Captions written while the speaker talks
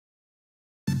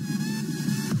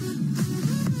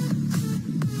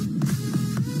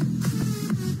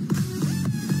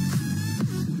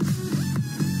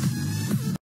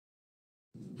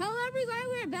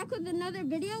back with another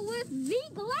video with the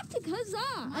Galactic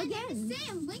Huzzah. My again. name is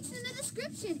Sam. Links in the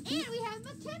description. And we have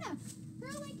McKenna.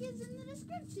 Her link is in the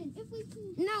description. If we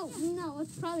can. No,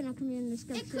 it's probably not gonna be in the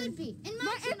description. It could be. In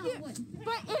my channel it would.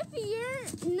 But if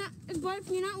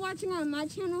you're not watching on my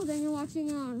channel, then you're watching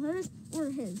it on hers or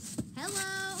his.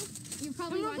 Hello. You're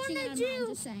probably watching it on mine,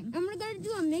 just saying. And we're gonna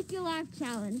do a make you laugh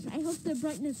challenge. I hope the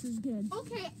brightness is good.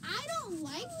 Okay, I don't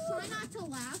like try not to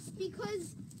laugh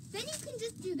because then you can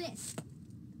just do this.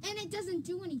 And it doesn't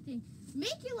do anything.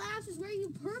 Make you laugh is where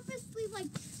you purposely like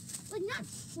not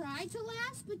try to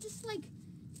laugh, but just like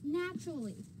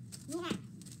naturally laugh.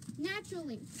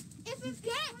 Naturally. If it's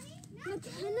funny,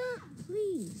 McKenna,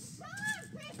 please.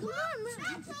 Come on,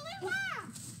 naturally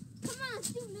laugh. Come on, let's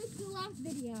do make you laugh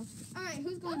video. All right,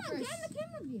 who's going first? Get in the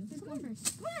camera view. Who's going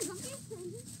first? Come on, don't be a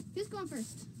stranger. Who's going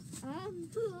first?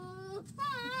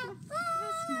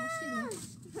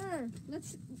 Her.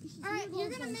 All right, you're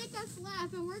gonna make us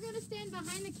laugh, and we're gonna stand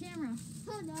behind the camera.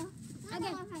 Hold on. I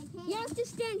don't know if I can. You have to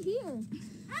stand here. I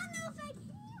don't know if I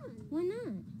can. Why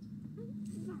not?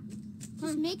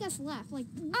 Just make us laugh, like.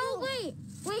 Oh wait.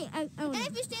 And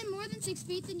if you stand more than 6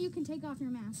 feet, then you can take off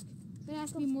your mask. It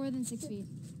has to be more than 6 feet.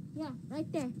 Yeah, right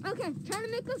there. Okay, try to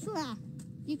make us laugh.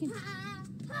 You can.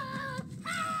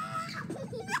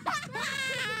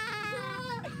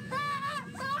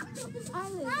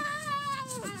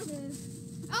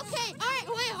 Okay, alright,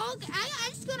 wait, hold.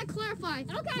 I'm just gonna clarify.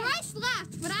 Okay. Brice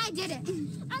laughed, but I didn't.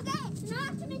 Okay, now I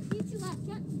have to make you two laugh.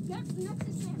 Get next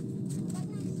to Sam. Get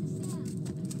next to Sam.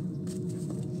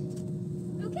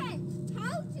 Okay,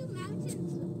 how do mountains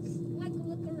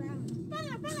look around?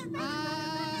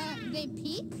 They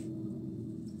peak?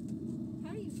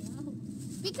 How do you know?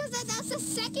 Because that's a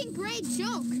second grade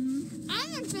joke. I'm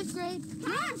in 5th grade.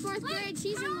 You're in 4th grade.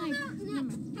 She's in like. No.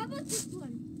 How about this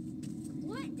one?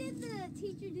 What did the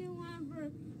teacher do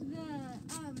whenever the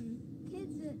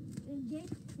kids gave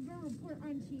a report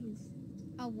on cheese?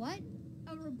 A what?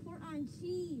 A report on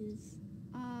cheese.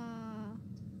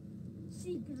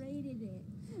 She graded it.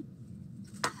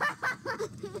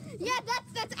 Yeah,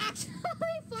 that's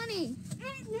actually funny.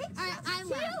 It makes sense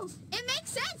too. It makes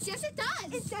sense. Yes, it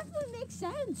does. It definitely makes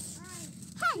sense. All right.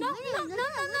 Hi. No.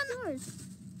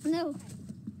 No.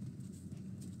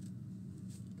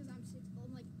 Because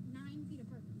I'm like 9 feet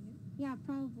apart from you. Yeah,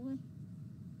 probably.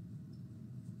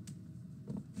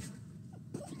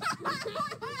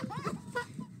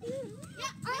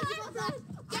 Yeah,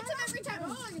 get them every time.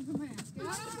 Oh, I can put my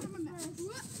mask.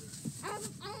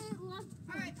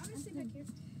 All right, I'm gonna sit back here.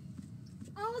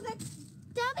 Oh, that's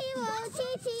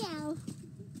WOTTL.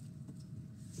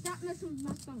 Stop messing with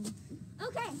my phone.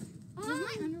 Okay.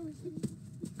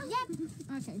 Yep.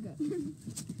 Okay, good.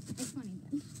 It's funny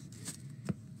then.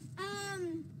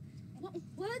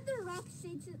 What did the rock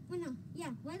say to?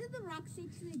 What did the rock say to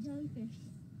the jellyfish?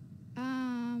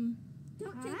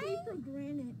 Don't take me for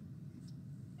granted.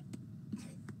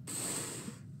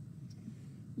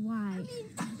 Why? I mean,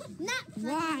 not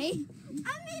why?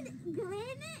 I mean,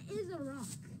 granite is a rock.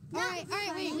 All right,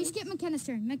 wait. We skip McKenna's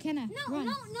turn. McKenna, run.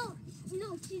 No.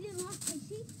 She didn't lost, did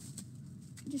she?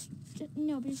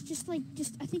 No, but it's just. I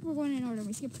think we're going in order.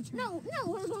 We skipped her turn. No,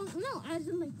 we're going. No, as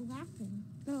in like laughing.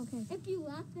 Oh, okay. If you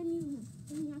laugh, then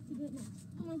you have to do it next.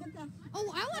 Come on, get that.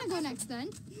 Oh, I want to go next then.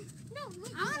 No,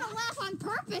 wait. I want to laugh on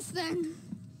purpose then.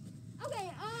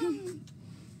 Okay.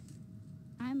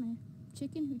 I'm a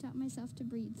chicken who taught myself to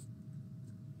breathe.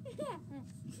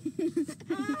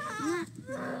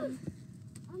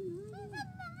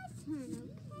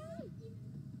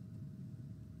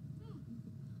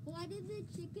 Why did the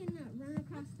chicken run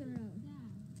across the road?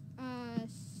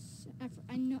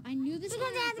 I knew this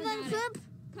one.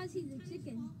 Because he's a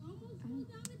chicken.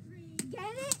 Get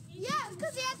it? Yeah,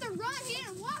 because he had to run. He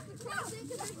didn't walk across it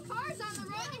because there's cars on the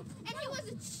road. And he was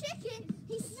a chicken.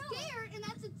 He's scared, and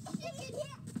that's a chicken.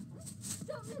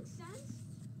 Don't make sense?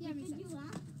 Yeah, it makes sense. Did you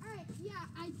laugh? All right, yeah,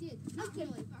 I did. Not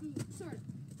really. Sort of.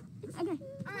 Okay.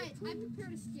 All right, I'm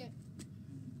prepared to skip.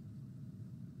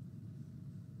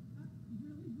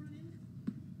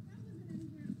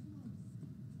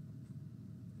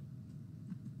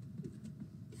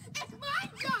 It's my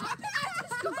job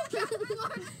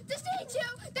to teach you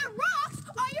that rocks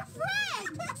are your friend.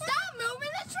 Stop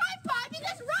moving the tripod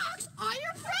because rocks are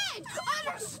your friend.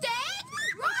 Understand?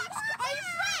 Rocks are your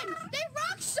friend. They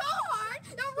rock so hard.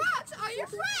 The rocks are your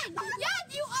friend. Yeah,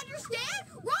 do you understand?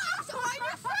 Rocks are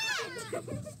your friend.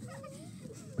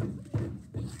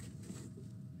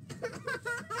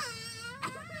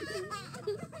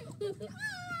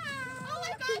 Oh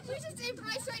my God! You should see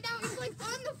Brice right now. He's like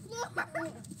on the floor.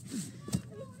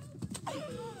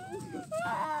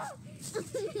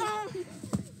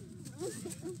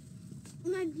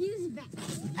 My view's back.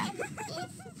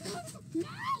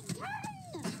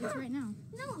 It's right now.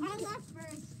 No, I left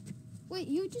first. Wait,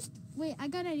 wait, I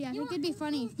got an idea. I think it'd be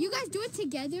funny. You guys do it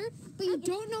together, but you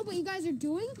don't know what you guys are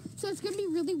doing, so it's going to be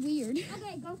really weird.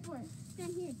 Okay, go for it.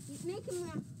 Stand here. Make him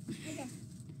laugh. Okay.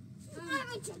 I'm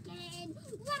a chicken.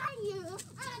 What are you?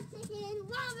 I'm a chicken.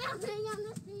 While melting on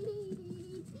the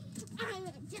street. I'm a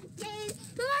chicken.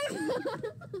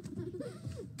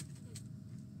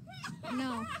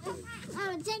 No. I'm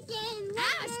a chicken.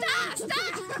 Stop!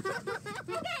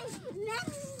 Okay,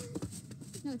 next.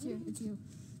 No, it's you. It's you.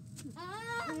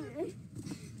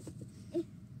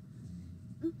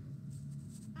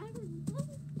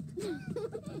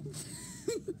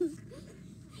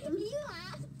 You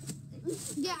laughed.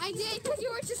 Yeah, I did, because you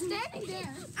were just standing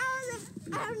there.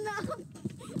 I don't know.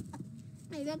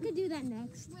 Maybe I could do that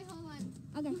next. Wait, hold on.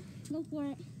 Okay, go for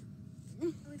it.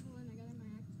 Wait, hold on. I got my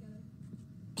act together.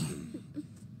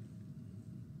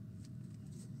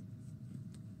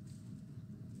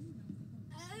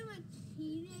 I'm a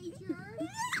teenager,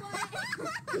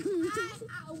 but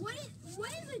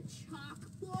what is a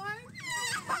chalkboard?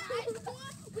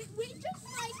 We just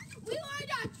we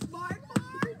learned on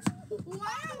smartboards.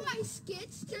 Why are my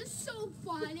skits just so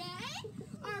funny?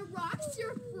 Are rocks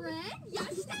your friend?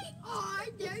 Yes, they are.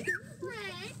 They're your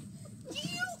friend. Do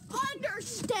you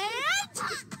understand?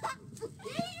 Do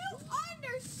you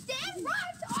understand?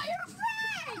 Rocks are your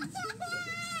friends.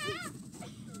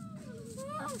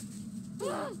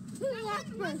 That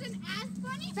one wasn't as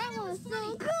funny. That was so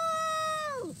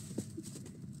cool!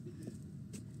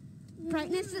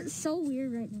 Brightness is so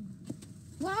weird right now.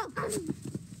 Well,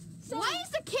 Why is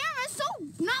the camera so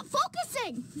not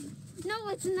focusing? no,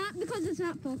 it's not because it's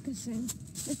not focusing.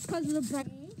 It's because of the bright.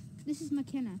 This is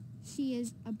McKenna. She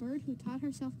is a bird who taught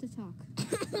herself to talk.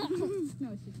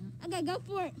 No, she's not. Okay, go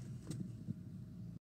for it.